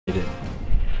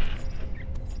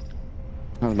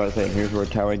I was about to say, here's where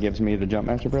Towie gives me the jump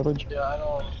master privilege. Yeah,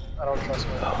 I don't trust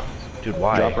my. Dude,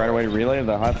 why? Drop right away, relay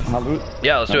the hot loot.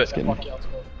 Yeah, let's do it. Just kidding. Fuck yeah, let's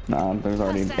go. Nah, there's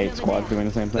already 8 squads doing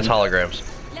the same thing. It's holograms.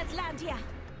 Let's land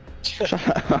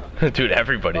here. Dude,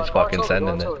 everybody's fucking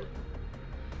sending it.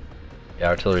 Yeah,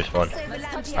 artillery's fun.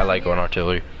 I like going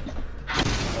artillery.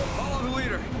 Follow the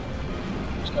leader.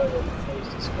 Just gotta go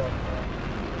face the squad.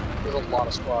 There's a lot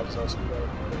of squads though, so we gotta.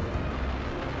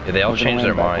 Yeah, they all We're gonna changed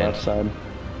their land back minds. left side.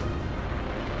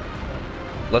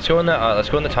 Let's go in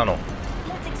the tunnel.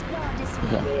 Let's explore this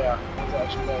way. Okay. Yeah, it's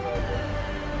actually not right there.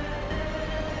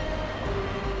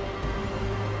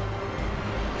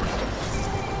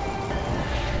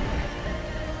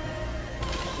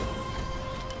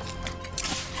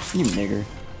 You nigger.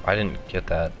 I didn't get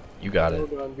that. You got it.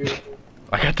 Well done, beautiful.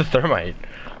 I got the thermite.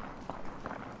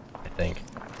 I think.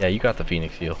 Yeah, you got the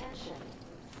phoenix heal.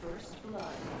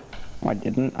 Oh, I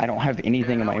didn't. I don't have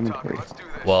anything in my inventory. Let's do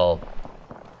this. Well,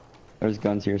 There's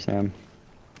guns here, Sam.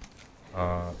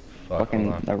 fuck, Fucking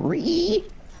hold on. the re.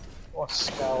 Oh,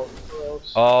 scout,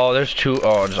 gross. Oh, there's two.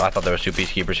 Oh, I thought there was two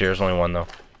peacekeepers here. There's only one though.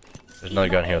 There's another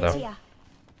gun here though. Here.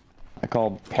 I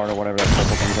called part of whatever that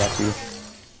purple thing dropped to you.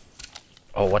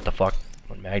 Oh, what the fuck?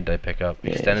 What mag did I pick up?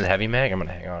 Yeah. Extended heavy mag? I'm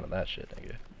gonna hang on to that shit,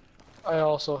 nigga. I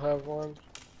also have one.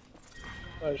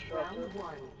 I just dropped it.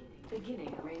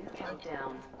 Beginning ring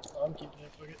countdown. I'm keeping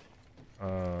it. Fuck it.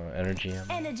 Energy ammo.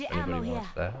 Energy Anybody ammo wants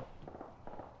here. that?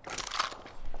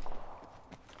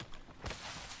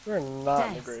 We're not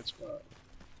in a Thanks. great spot.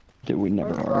 Dude, we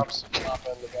never Our are. drops have not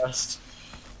been the best.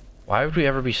 Why would we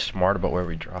ever be smart about where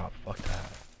we drop? Fuck that.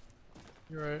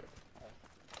 You're right.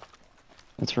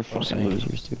 It's for fucking saying.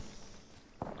 losers, too.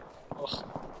 Ugh.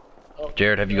 Oh,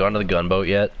 Jared, have you gone to the gunboat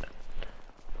yet?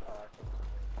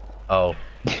 Oh.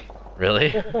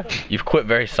 Really? You've quit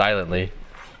very silently.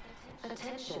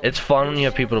 Attention. It's fun when you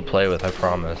have people to play with, I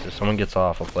promise. If someone gets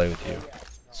off, I'll play with you.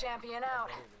 Champion out.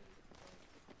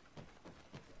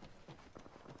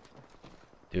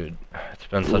 Dude, it's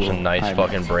been such a Ooh, nice I'm-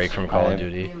 fucking break from Call of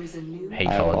Duty. There is a new Hate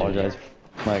I Call of Duty. apologize.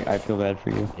 Like, I feel bad for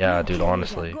you, Yeah, dude,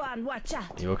 honestly. Go on, watch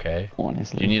out. You okay?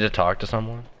 honestly. Do you need to talk to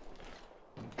someone?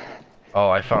 Oh,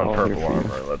 I found Oh, here purple for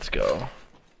you. armor. Let's go.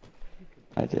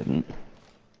 I didn't.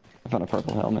 I found a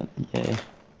purple helmet. Yay.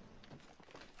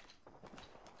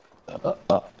 Oh,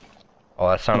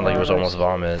 that sounded like it was almost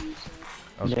vomit.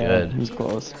 That was Yeah, good. it was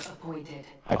close. appointed.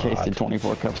 I God. tasted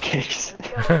 24 cupcakes.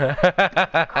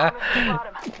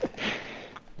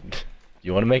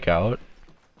 You want to make out?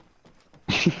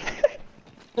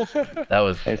 That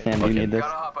was Hey, Sam, do you need this?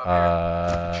 Gotta hop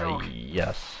up here. Choke.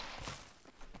 Yes.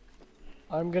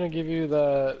 I'm gonna give you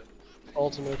that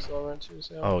ultimate accelerant too,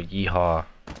 Sam. Oh, yeehaw.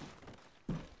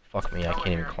 Fuck me, I can't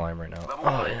even climb right now.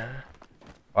 Oh, yeah.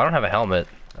 I don't have a helmet.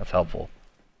 That's helpful.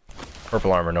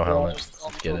 Purple armor, no Well, I'll helmet. just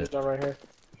Let's get it. done right here.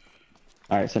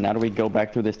 Alright, so now do we go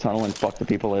back through this tunnel and fuck the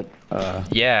people at,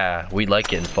 Yeah, we like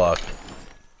getting fucked.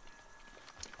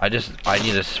 I need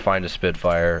to find a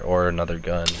Spitfire or another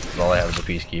gun. 'Cause all I have is a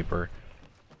Peacekeeper.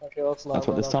 Okay, let's not. that's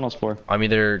what run this up. tunnel's for. I'm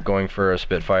either going for a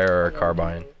Spitfire or a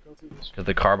Carbine. Go through this. Because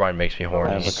the Carbine makes me I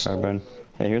horny. have a carbine.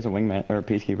 Hey, here's a wingman, or a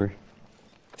peacekeeper.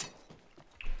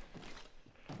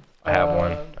 I have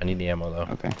one. I need the ammo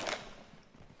though. Okay.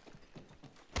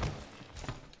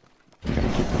 I'm gonna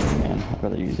keep the wingman. I'd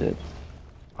rather use it.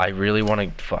 I really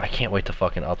want to. I can't wait to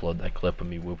fucking upload that clip of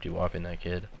me whoop-de-whopping that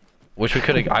kid. Wish we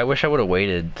could have. I wish I would have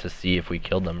waited to see if we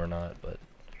killed them or not, but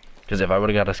because if I would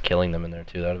have got us killing them in there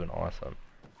too, that would have been awesome.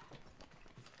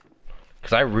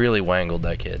 Because I really wangled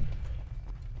that kid.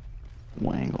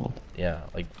 Wangled. Yeah,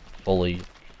 like fully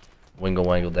wingle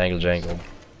wangle dangle jangled.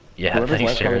 Yeah, Whoever's thanks,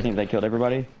 left probably Jared. think they killed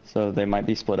everybody, so they might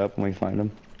be split up when we find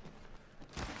them.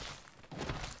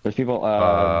 There's people,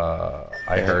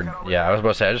 I heard. Yeah, I was about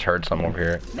to say I just heard some over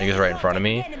here. Niggas right in front of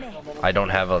me. I don't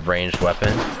have a ranged weapon.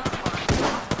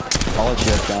 all it's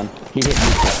just John. He hit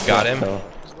me. Got him. So,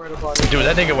 He's right up on you. Dude,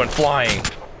 that nigga went flying.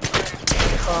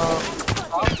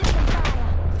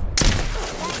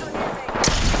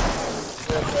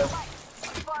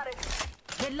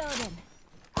 Reloading.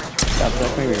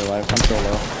 that's maybe your life. I'm so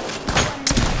low.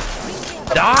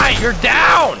 Die! You're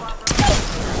down!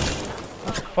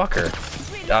 Fucker.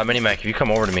 Minimac, if you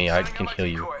come over to me, I can heal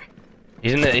you.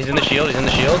 He's in the shield. He's in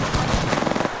the shield.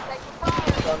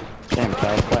 Damn,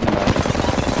 Cal, platinum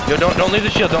out. Yo, don't leave the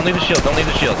shield. Don't leave the shield. Don't leave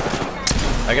the shield.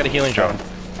 I got a healing drone.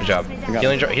 Good job.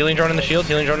 Healing drone in the shield.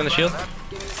 Healing drone in the shield.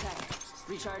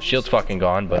 Shield's fucking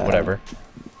gone, but whatever.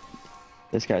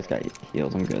 This guy's got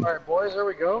heals. I'm good. Alright, boys, there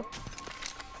we go.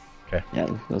 Yeah,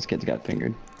 those kids got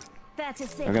fingered. 30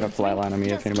 seconds. I got a flatline on me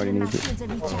if anybody needs it.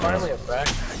 Well, finally a back.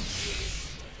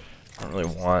 I don't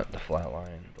really want the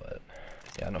flatline, but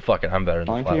Yeah, no, fuck it. I'm better How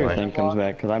than long till your flatline. thing comes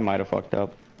back? Cause I might have fucked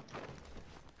up.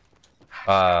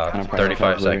 And I'm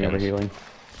 35 prioritizing looting over seconds. healing.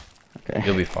 Okay.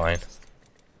 You'll be fine.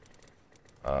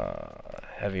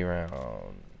 Heavy rounds.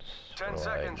 10 What do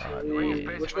I seconds. not Ring is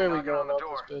need? Which way are we knocking on going the out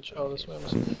door. this bitch? Oh, this way.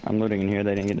 I'm I'm looting in here.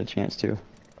 They didn't get a chance to.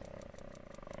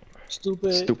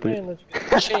 stupid. Stupid. Man, let's get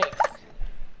the chance.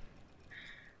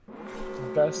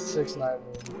 Best 6-9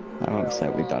 room. I'm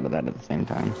upset we thought of that at the same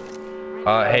time.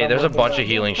 Hey, there's a bunch of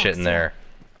healing shit in there.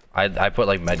 I put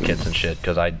like med kits and shit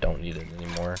because I don't need it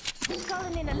anymore.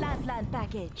 Calling in a lifeline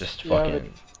package. Just Yeah,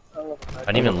 fucking. I don't know if I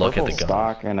didn't even look at the Purple gun.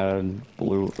 stock and a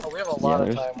blue. Oh, we have a Yeah, lot of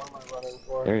there's- time. What am I running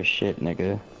for? There's shit,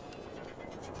 nigga.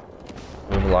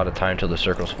 We have a lot of time till the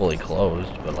circle's fully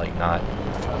closed, but like not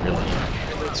really.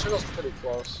 The circle's pretty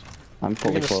close. I'm We're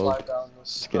fully gonna closed. slide down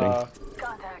this. Just kidding.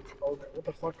 Contact. Oh, what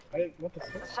the fuck? What the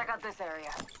fuck? Let's check out this area.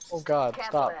 Oh god,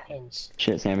 Cancel stop. that. Pings.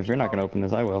 Shit, Sam, if you're not gonna open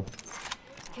this, I will.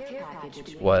 Care package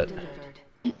being What? delivered.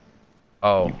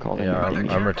 Oh, You called it yeah, everything.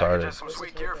 I'm Care package retarded. has some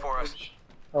sweet gear for us.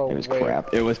 Oh, It was wait.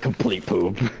 crap. It was complete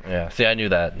poop. Yeah, see, I knew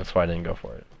that. That's why I didn't go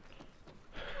for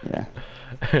Yeah.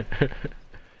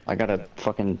 I got a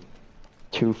fucking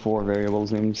 2-4 variable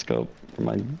zoom scope for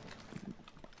my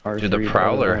R3. Dude, the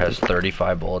Prowler has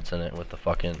 35 bullets in it with the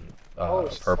fucking Oh,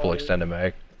 purple sorry. extended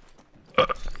mag.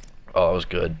 Oh, it was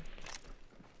good.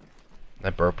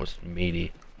 That burp was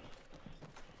meaty.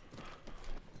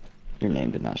 Your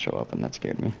name did not show up, and that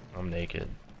scared me. I'm naked.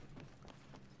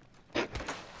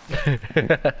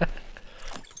 In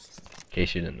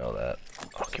case you didn't know that.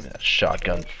 Oh, give me that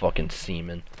shotgun, fucking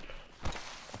semen.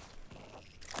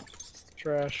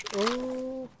 Trash.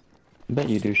 Oh. I bet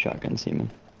you do shotgun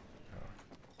semen.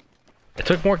 It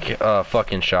took more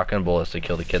fucking shotgun bullets to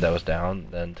kill the kid that was down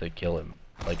than to kill him,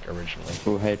 like, originally.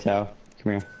 Ooh, hey, Tao.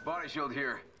 Come here. Body shield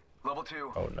here. Level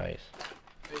 2. Oh, nice.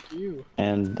 Thank you.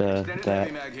 And, Extended heavy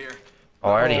that. mag here. Oh,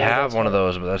 I already Oh, have that's one of fine.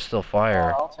 those, but that's still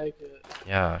fire. I'll take it.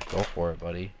 Yeah, go for it,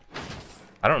 buddy.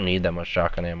 I don't need that much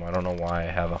shotgun ammo. I don't know why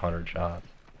I have 100 shots.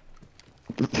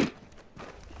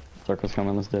 Circle's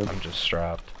coming, let's do it. I'm just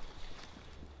strapped.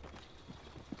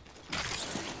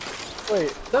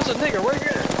 Wait, there's a nigger right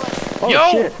here. Oh,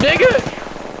 Yo, shit. nigga!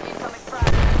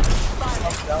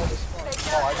 I'm down this one.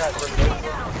 Oh, I got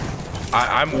rid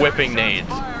I'm whipping nades.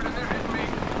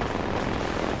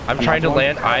 I'm trying to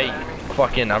land.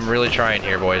 I'm really trying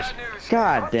here, boys.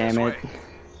 God damn it.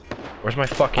 Where's my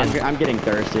fucking? I'm getting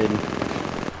thirsted.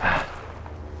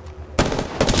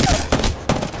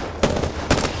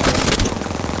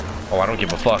 Oh, I don't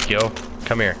give a fuck, yo.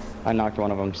 Come here. I knocked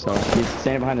one of them, so he's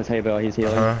standing behind this hay bale. He's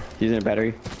healing. Uh-huh. He's using a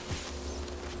battery.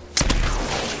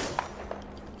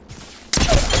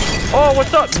 Oh,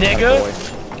 what's up, nigga?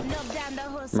 Boy. Knock down the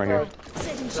whole I'm right here. squad.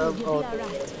 Setting shield, you'll be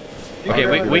alright.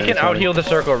 Okay, we can out heal the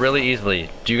circle really easily.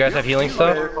 Do you guys have healing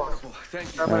stuff?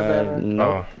 Thank you. Grab my banner.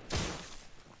 No.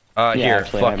 Oh. Yeah, Here,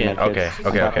 actually, I have fucking. med Okay, kits.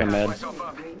 okay, I'm popping okay. med. Myself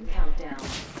up. Ring countdown.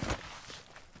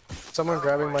 Someone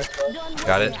grabbing my stuff. Don't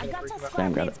Got worry, it. I got a Sam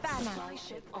squad got mate's it. banner. Supply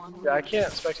ship on Yeah, I route.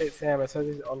 can't spectate Sam. It says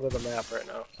he's under the map right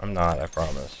now. I'm not, I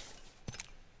promise.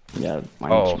 Yeah.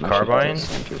 Oh, my shit carbine? does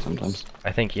the same too sometimes.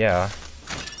 I think, yeah.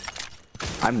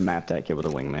 I mapped that kid with a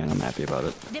wingman. I'm happy about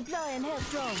it. Deploying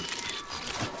health drone.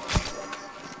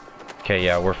 Okay,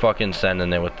 yeah, we're fucking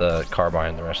sending it with the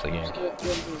carbine the rest of the game. Get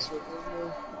this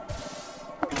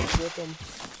with him.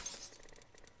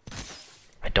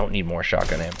 I don't need more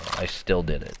shotgun ammo. I still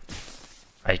did it.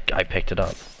 I picked it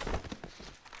up.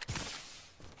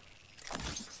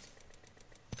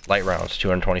 Light rounds,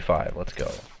 225. Let's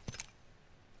go.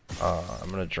 I'm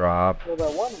gonna drop. Well,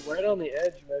 that one right on the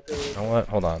edge might be. You know what?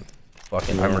 Hold on.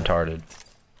 Fucking, I'm retarded.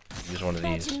 Use one of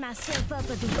these. Patching myself up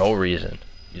a bit. No reason.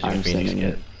 Using I'm a Phoenix sending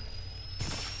kit. it.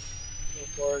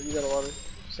 Or you got a lot of.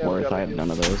 Sam, Or we if got I a had few.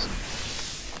 none of those.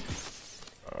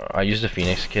 I used a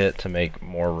Phoenix kit to make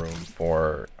more room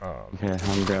for. Okay,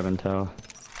 I'm grabbing Tao.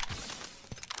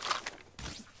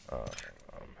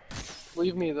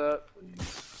 Leave me that,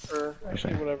 please. Or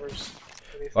actually, Okay. whatever's.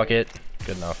 anything. Fuck it.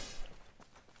 Good enough.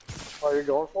 Oh, you're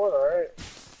going for it? Alright.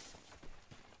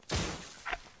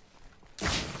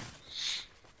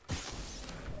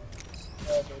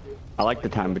 Yeah, maybe. I like the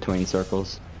time between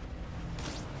circles.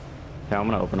 Okay, I'm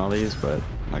gonna open all these, but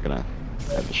I'm not gonna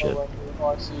have the shit. Oh,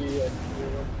 I see.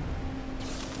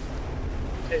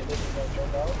 Hey, this is gonna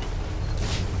jump out.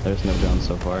 There's no guns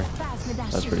so far. Pass me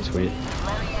that That's pretty shit. sweet.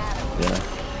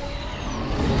 Yeah.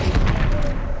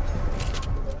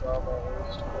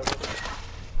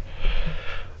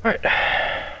 Alright.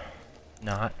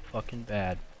 Not fucking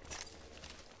bad.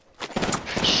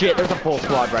 Shit, there's a full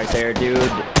squad right there, dude.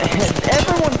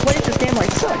 Everyone plays this game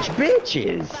like such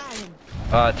bitches.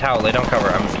 Firing. Tao, lay down cover.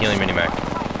 I'm healing minimac.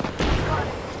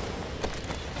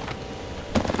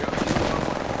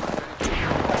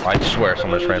 I swear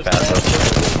someone just ran past us.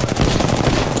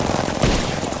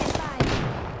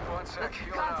 One sec.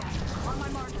 Healing up. On my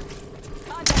marker.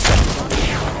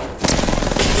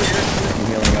 I'm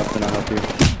healing up and I'll help you.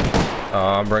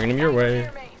 I'm bringing him your way.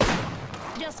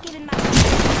 Just giving my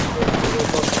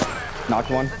Knocked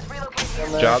one.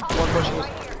 And then Job. one pushing this.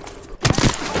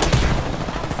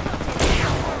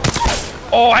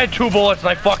 Oh, I had 2 bullets and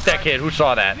I fucked that kid. Who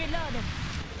saw that?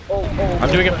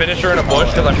 I'm doing a finisher in a bush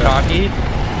because I'm cocky.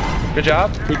 Good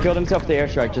job. He killed himself with the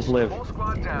airstrike. Just live. Whole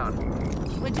squad down.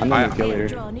 I'm not the kill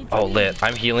leader. Oh, lit.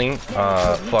 I'm healing.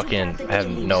 Fucking, I have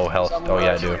no health. Oh,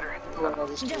 yeah, I do.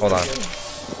 Hold on.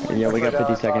 Yeah, we got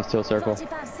 50 seconds till circle.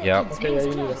 Yep. Okay, yeah,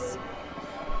 you need it.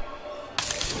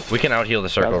 We can out heal the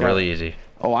circle Okay. really easy.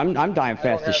 Oh, I'm dying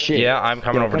fast as shit. Yeah, I'm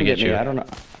coming Yo, over to come get me. you. I don't know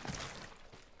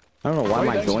why am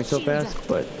I going so fast,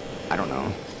 but I don't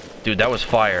know. Dude, that was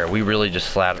fire. We really just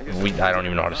slapped. I don't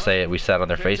even know how to say it. We sat on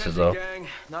their faces though. Gang,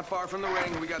 not far from the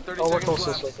ring. We got 30 Oh, we're seconds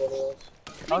close this left. way, by the way.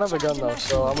 I don't have a gun though,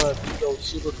 so I'm gonna go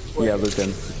super quick. Yeah,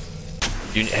 Lupin.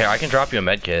 Here, I can drop you a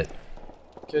med kit.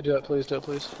 Okay, do it, please, do it,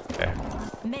 please. Okay.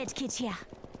 Med kit here.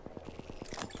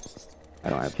 I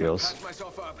don't have heals. Patch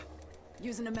myself up.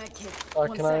 Using a med kit.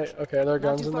 Can I? Okay, there are Not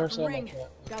guns too in far there, from Sam. ring.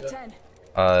 Got 10.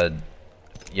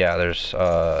 Yeah. There's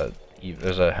a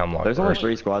hemlock. There's only burst.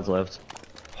 3 squads left.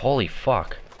 Holy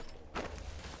fuck.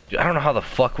 Dude, I don't know how the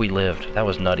fuck we lived. That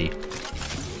was nutty.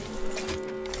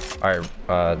 Alright,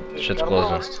 shit's Got 'em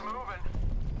closing. lost.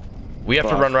 We have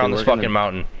to Fuck, run around dude, this we're fucking gonna-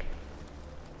 mountain.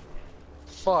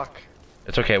 Fuck.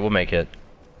 It's okay, we'll make it.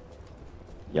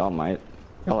 Y'all might.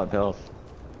 Y'all have health.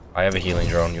 I have a healing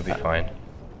drone, you'll be fine.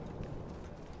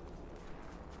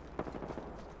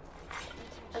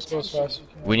 Let's go as fast as you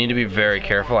can. We need to be very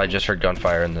careful. I just heard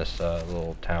gunfire in this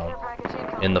little town.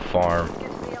 In the farm.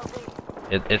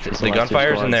 It's the the last 2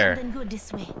 gunfire's in squads. there. Something good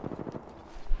this way.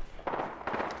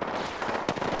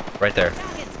 Right there.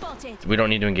 Target spotted. We don't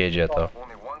need to engage yet though.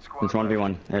 Only one squad. It's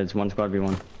 1v1. It's 1 squad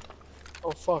v1.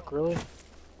 Oh fuck, really?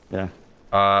 Yeah.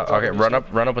 Okay, run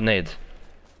up with nades.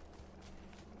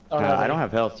 I don't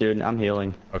have health, dude. I'm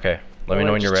healing. Okay, let me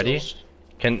know when you're ready.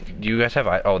 Do you guys have?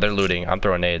 Oh, they're looting. I'm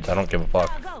throwing nades. I don't give a fuck.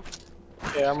 Go.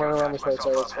 Yeah, I'm running around this right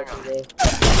side. Let's fucking go.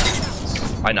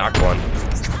 I knocked one.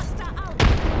 Asta out.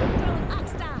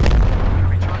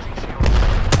 Drone Asta.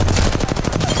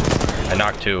 I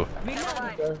knocked 2. Okay.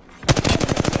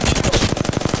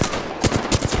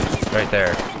 Right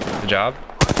there. Good job.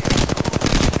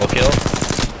 Full kill.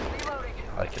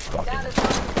 I like his fucking.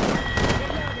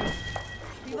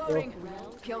 Reloading.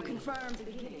 Kill confirmed.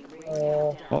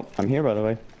 Oh, I'm here, by the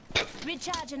way.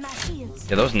 Recharging my shields.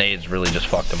 Yeah, those nades really just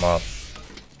fucked him up.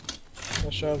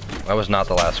 Nice job. That was not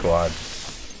the last squad.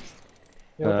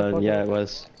 Yeah, what the fuck? Yeah, it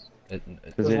was. Because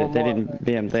There's they one more.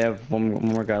 didn't. They have one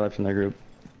more guy left in their group.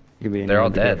 He could be They're all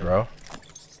anyone dead, today. bro.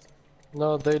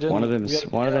 No, they didn't. One of We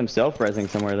got- them self-resing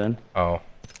somewhere. Then Oh,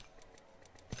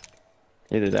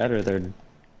 either that or they've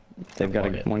got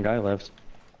Fuck it. one guy left.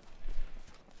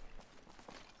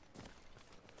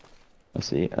 Let's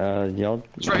see. Y'all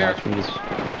right here. watch me just.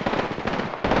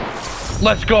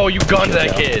 let's go! You gunned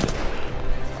that kid.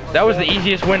 That was the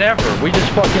easiest win ever. We just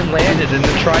fucking landed and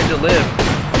then tried to live,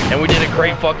 and we did a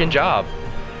great fucking job.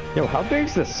 Yo, how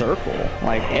big's the circle?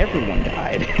 Like everyone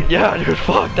died. Yeah, dude,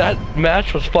 fuck, that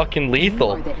match was fucking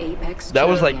lethal. You are the Apex That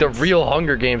was like the champions. real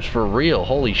Hunger Games for real.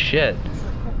 Holy shit.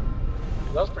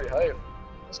 That was pretty hype.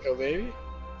 Let's go, baby.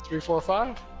 3, 4,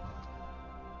 5.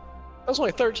 That was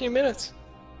only 13 minutes.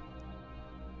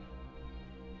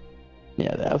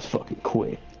 Yeah, that was fucking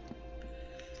quick.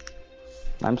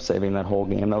 I'm saving that whole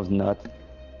game. That was nuts.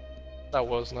 That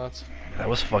was nuts. That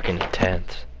was fucking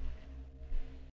intense.